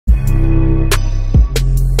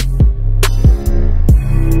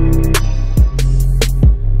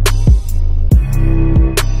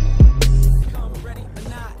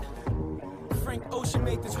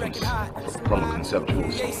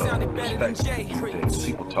things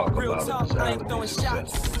people talk about in Saturday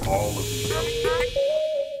success. All of these.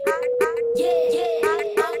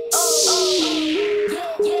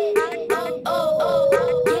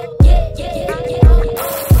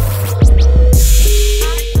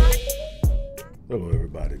 Hello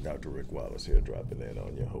everybody, Dr. Rick Wallace here dropping in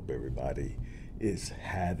on you. Hope everybody is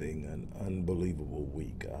having an unbelievable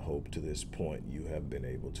week. I hope to this point you have been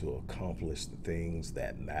able to accomplish the things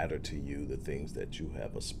that matter to you, the things that you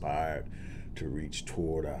have aspired to reach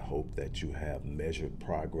toward. I hope that you have measured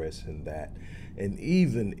progress in that. And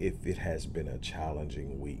even if it has been a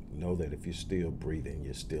challenging week, know that if you're still breathing,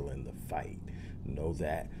 you're still in the fight. Know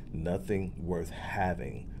that nothing worth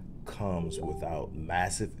having comes without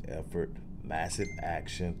massive effort, massive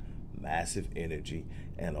action, massive energy,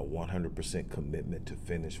 and a 100% commitment to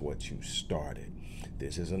finish what you started.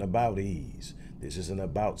 This isn't about ease. This isn't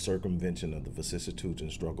about circumvention of the vicissitudes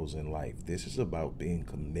and struggles in life. This is about being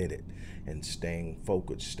committed and staying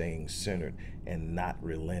focused, staying centered, and not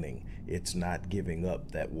relenting. It's not giving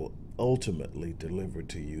up that will ultimately deliver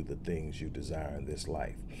to you the things you desire in this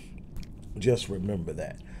life. Just remember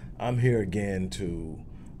that. I'm here again to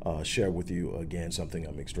share with you again something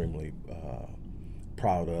I'm extremely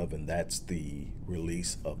proud of, and that's the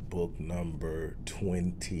release of book number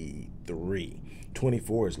 23.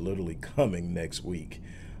 24 is literally coming next week.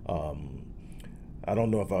 I don't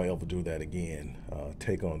know if I'll ever do that again,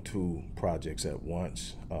 take on 2 projects at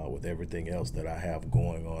once with everything else that I have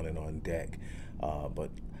going on and on deck, but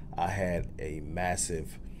I had a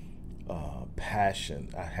massive passion.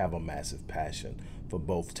 I have a massive passion for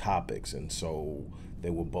both topics, and so they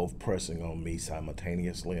were both pressing on me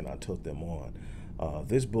simultaneously, and I took them on.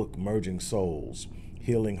 This book, Merging Souls,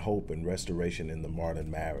 Healing, Hope, and Restoration in the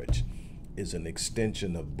Modern Marriage, is an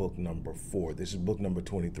extension of book number 4. This is book number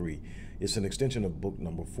 23. It's an extension of book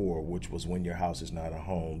number 4, which was When Your House Is Not a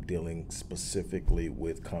Home, dealing specifically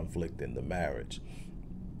with conflict in the marriage.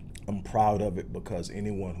 I'm proud of it because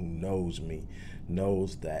anyone who knows me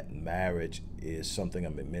knows that marriage is something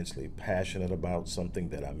I'm immensely passionate about, something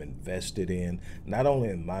that I'm invested in, not only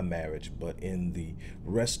in my marriage, but in the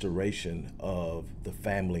restoration of the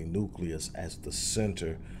family nucleus as the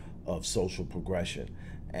center of social progression.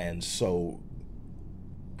 And so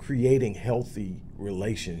creating healthy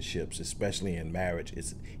relationships, especially in marriage,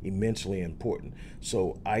 is immensely important.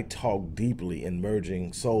 So I talk deeply in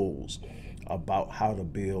Merging Souls about how to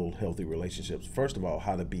build healthy relationships. First of all,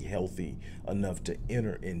 how to be healthy enough to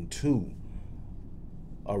enter into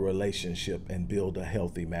a relationship and build a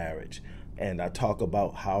healthy marriage. And I talk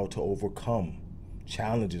about how to overcome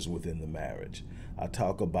challenges within the marriage. I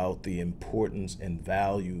talk about the importance and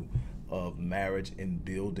value of marriage in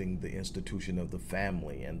building the institution of the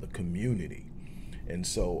family and the community. And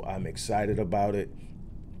so I'm excited about it.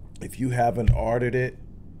 If you haven't ordered it,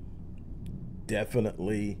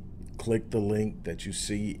 definitely click the link that you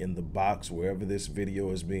see in the box wherever this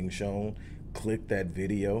video is being shown. Click that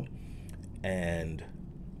video and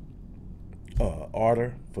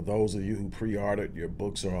order. For those of you who pre-ordered, your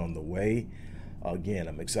books are on the way. Again,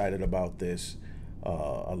 I'm excited about this.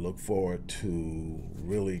 I look forward to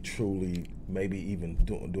really, truly, maybe even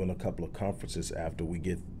doing a couple of conferences after we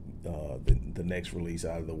get the next release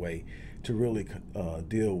out of the way to really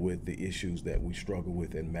deal with the issues that we struggle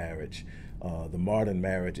with in marriage. The modern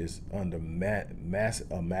marriage is under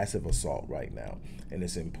a massive assault right now, and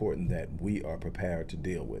it's important that we are prepared to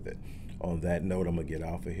deal with it. On that note, I'm gonna get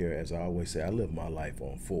off of here. As I always say, I live my life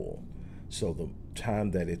on full. So the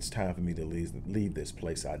time that it's time for me to leave this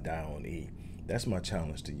place, I die on E. That's my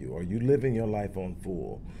challenge to you. Are you living your life on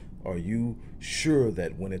full? Are you sure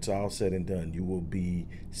that when it's all said and done, you will be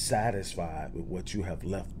satisfied with what you have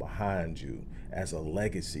left behind you as a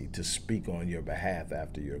legacy to speak on your behalf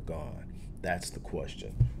after you're gone? That's the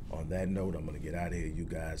question. On that note, I'm going to get out of here. You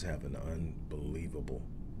guys have an unbelievable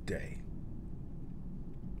day.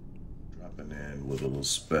 Dropping in with a little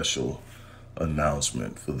special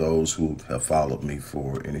announcement. For those who have followed me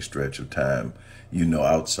for any stretch of time, you know,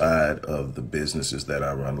 outside of the businesses that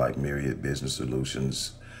I run, like Myriad Business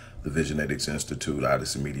Solutions, the Visionetics Institute,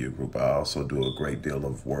 Odyssey Media Group, I also do a great deal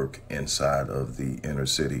of work inside of the inner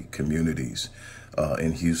city communities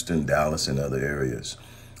in Houston, Dallas, and other areas.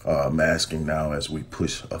 I'm asking now, as we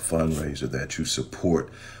push a fundraiser, that you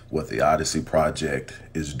support what the Odyssey Project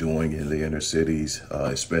is doing in the inner cities,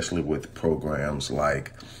 especially with programs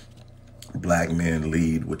like Black Men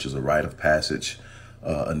Lead, which is a rite of passage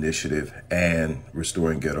initiative, and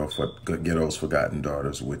Restoring Ghettos Forgotten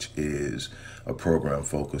Daughters, which is a program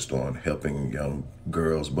focused on helping young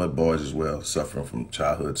girls, but boys as well, suffering from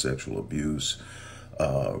childhood sexual abuse,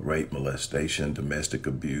 rape, molestation, domestic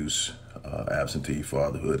abuse, absentee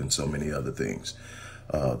fatherhood, and so many other things.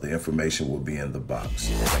 The information will be in the box.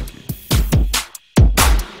 Thank you.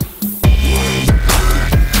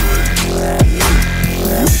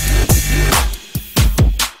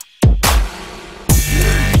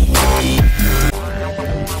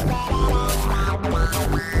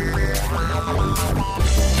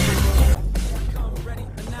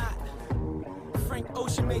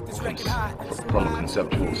 From a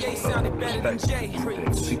conceptual perspective,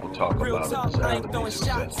 people talk about it as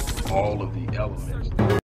avenues, all of the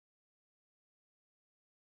elements.